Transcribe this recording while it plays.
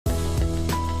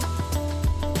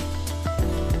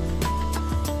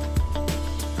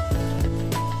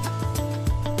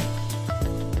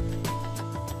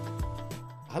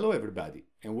Hello everybody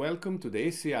and welcome to the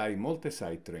ACI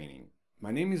Multi-Site Training.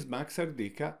 My name is Max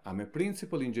Ardica. I'm a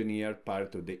principal engineer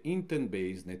part of the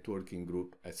intent-based networking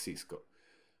group at Cisco.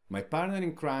 My partner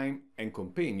in crime and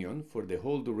companion for the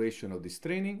whole duration of this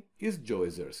training is Joe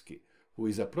Ezersky, who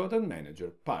is a product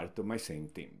manager part of my same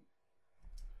team.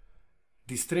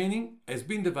 This training has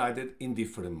been divided in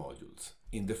different modules.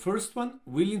 In the first one,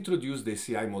 we'll introduce the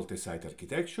ACI multi-site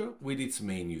architecture with its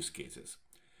main use cases.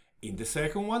 In the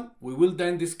second one, we will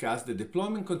then discuss the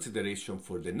deployment consideration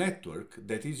for the network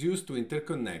that is used to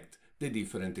interconnect the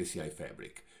different ACI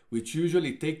fabric, which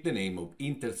usually take the name of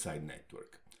inter-site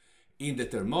network. In the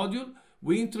third module,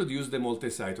 we introduce the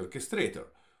Multi-Site Orchestrator.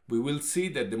 We will see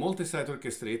that the Multi-Site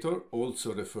Orchestrator,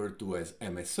 also referred to as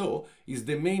MSO, is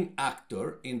the main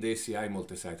actor in the ACI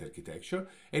multi-site architecture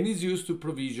and is used to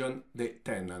provision the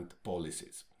tenant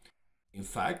policies. In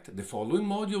fact, the following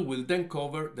module will then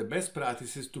cover the best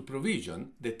practices to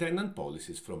provision the tenant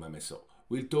policies from MSO.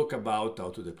 We'll talk about how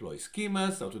to deploy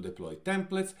schemas, how to deploy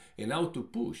templates, and how to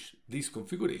push this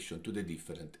configuration to the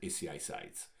different ACI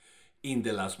sites. In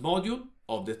the last module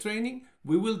of the training,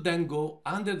 we will then go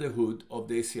under the hood of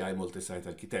the ACI multi-site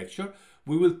architecture.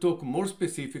 We will talk more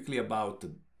specifically about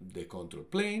the control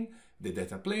plane, the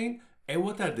data plane, and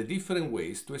what are the different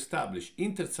ways to establish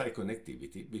inter-site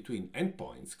connectivity between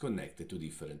endpoints connected to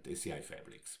different ACI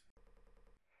fabrics.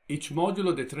 Each module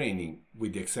of the training,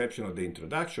 with the exception of the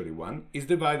introductory one, is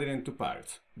divided into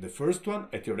parts. The first one,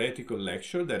 a theoretical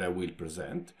lecture that I will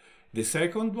present. The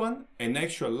second one, an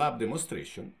actual lab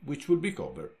demonstration, which will be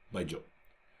covered by Joe.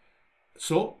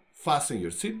 So, fasten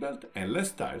your seatbelt and let's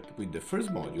start with the first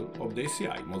module of the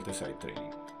ACI multi-site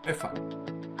training. Have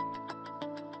fun!